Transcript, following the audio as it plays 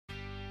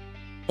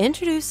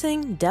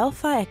Introducing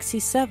Delphi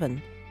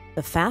XE7,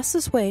 the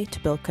fastest way to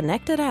build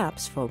connected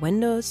apps for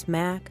Windows,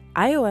 Mac,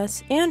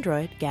 iOS,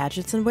 Android,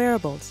 gadgets, and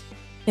wearables.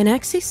 In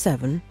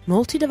XE7,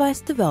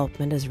 multi-device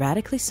development is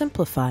radically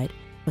simplified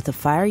with the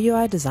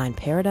FireUI design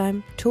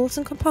paradigm, tools,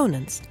 and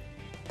components,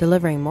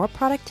 delivering more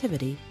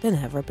productivity than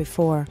ever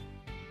before.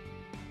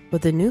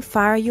 With the new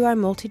FireUI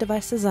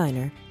multi-device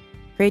designer,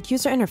 create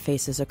user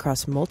interfaces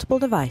across multiple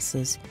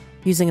devices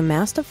using a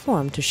master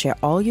form to share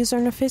all user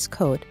interface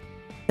code,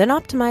 then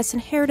optimize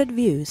inherited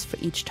views for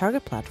each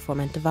target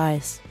platform and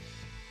device.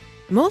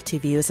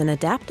 Multi-View is an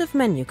adaptive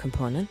menu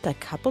component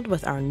that, coupled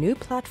with our new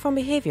platform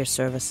behavior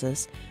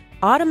services,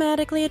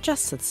 automatically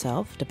adjusts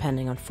itself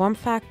depending on form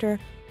factor,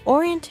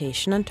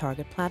 orientation, and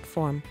target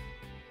platform.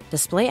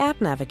 Display app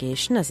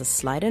navigation as a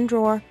slide-in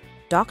drawer,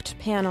 docked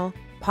panel,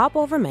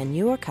 pop-over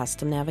menu, or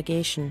custom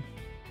navigation.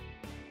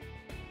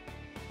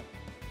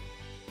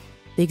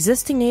 The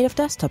existing native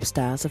desktop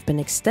styles have been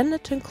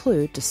extended to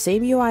include the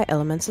same UI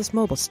elements as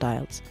mobile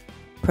styles,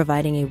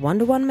 providing a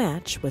one-to-one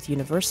match with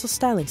universal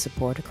styling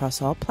support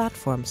across all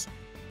platforms,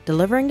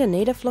 delivering the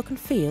native look and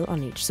feel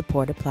on each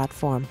supported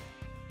platform.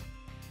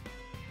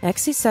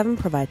 XE7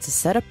 provides a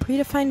set of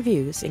predefined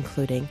views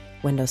including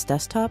Windows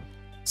Desktop,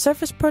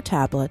 Surface Pro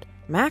Tablet,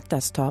 Mac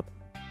Desktop,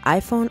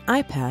 iPhone,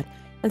 iPad,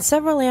 and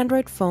several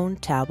Android phone,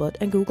 tablet,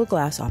 and Google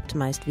Glass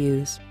optimized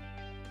views.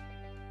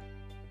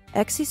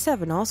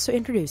 XE7 also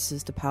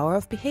introduces the power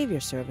of behavior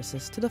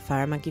services to the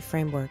FireMonkey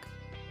framework.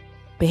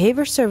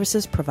 Behavior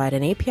services provide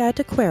an API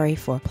to query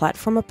for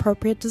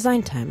platform-appropriate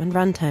design time and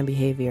runtime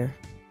behavior.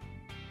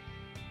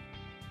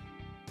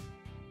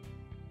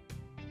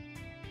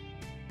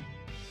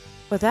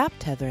 With app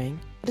tethering,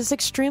 it is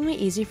extremely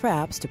easy for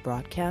apps to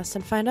broadcast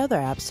and find other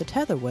apps to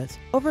tether with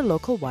over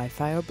local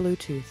Wi-Fi or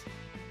Bluetooth.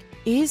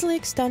 Easily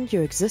extend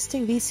your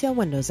existing VCL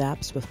Windows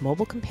apps with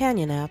mobile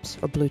companion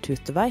apps or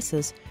Bluetooth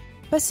devices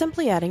by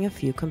simply adding a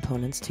few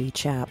components to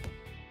each app.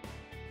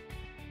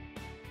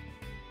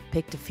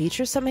 Pick the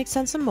features that make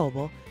sense on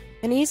mobile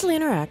and easily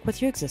interact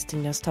with your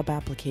existing desktop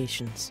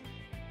applications.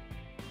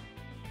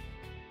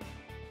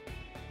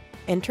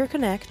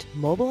 Interconnect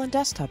mobile and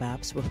desktop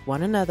apps with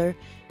one another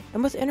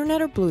and with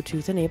Internet or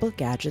Bluetooth-enabled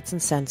gadgets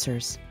and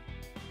sensors.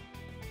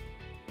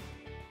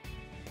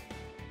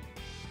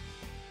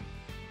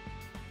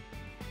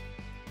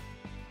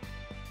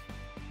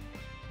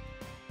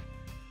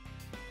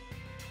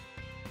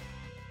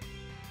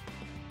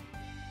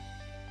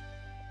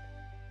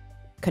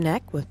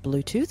 Connect with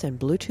Bluetooth and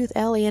Bluetooth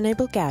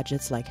LE-enabled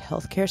gadgets like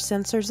healthcare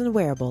sensors and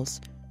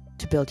wearables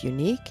to build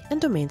unique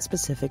and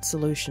domain-specific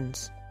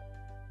solutions.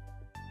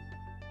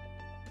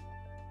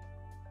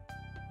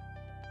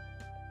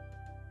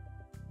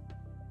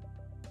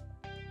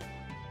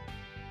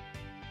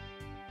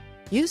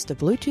 Use the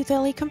Bluetooth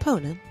LE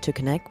component to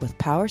connect with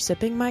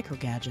power-sipping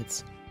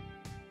micro-gadgets.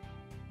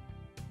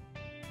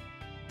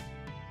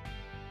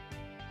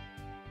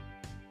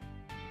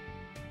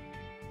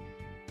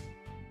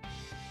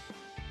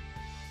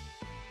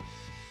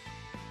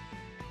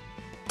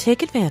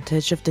 Take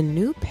advantage of the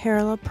new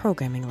parallel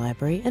programming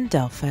library in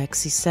Delphi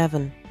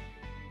XE7.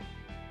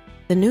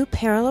 The new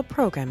parallel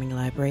programming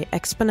library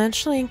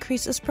exponentially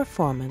increases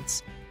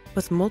performance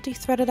with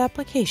multi-threaded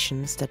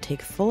applications that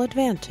take full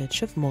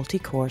advantage of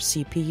multi-core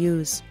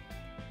CPUs.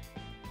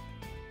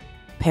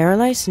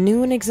 Parallelize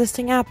new and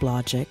existing app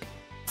logic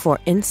for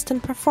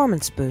instant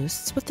performance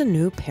boosts with the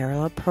new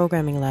parallel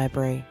programming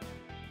library.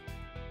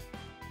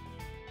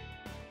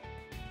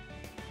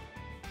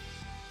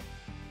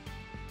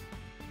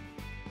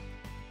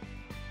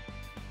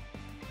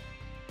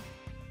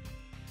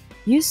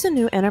 Use the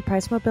new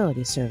Enterprise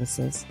Mobility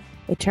Services,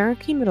 a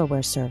turnkey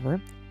middleware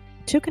server,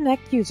 to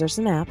connect users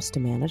and apps to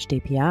managed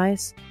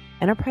APIs,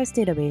 enterprise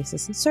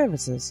databases, and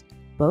services,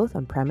 both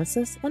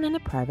on-premises and in a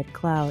private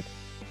cloud.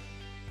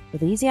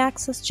 With easy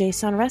access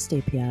JSON REST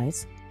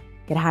APIs,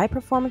 get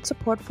high-performance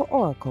support for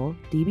Oracle,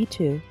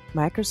 DB2,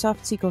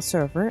 Microsoft SQL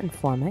Server and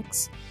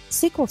Formix,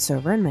 SQL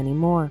Server, and many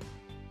more.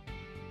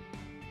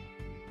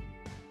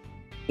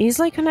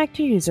 Easily connect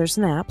your users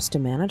and apps to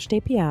managed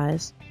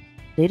APIs,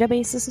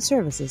 databases and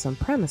services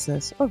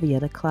on-premises or via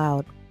the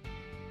cloud.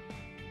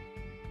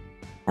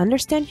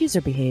 Understand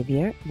user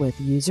behavior with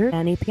user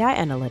and API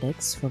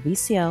analytics for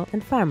VCL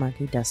and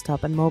FireMonkey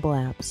desktop and mobile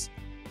apps.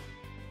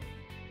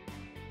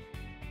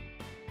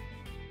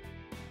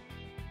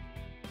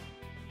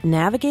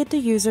 Navigate the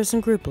users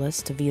and group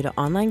lists to view the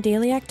online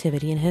daily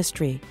activity and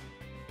history.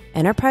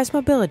 Enterprise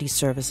Mobility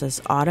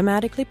Services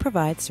automatically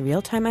provides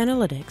real-time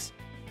analytics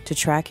to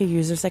track your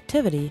users'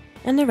 activity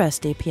and the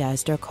REST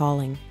APIs they're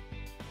calling.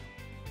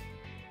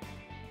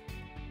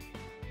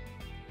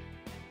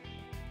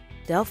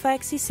 Delphi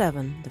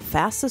XE7, the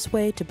fastest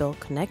way to build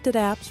connected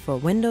apps for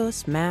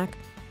Windows, Mac,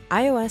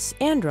 iOS,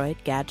 Android,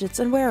 gadgets,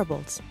 and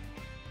wearables.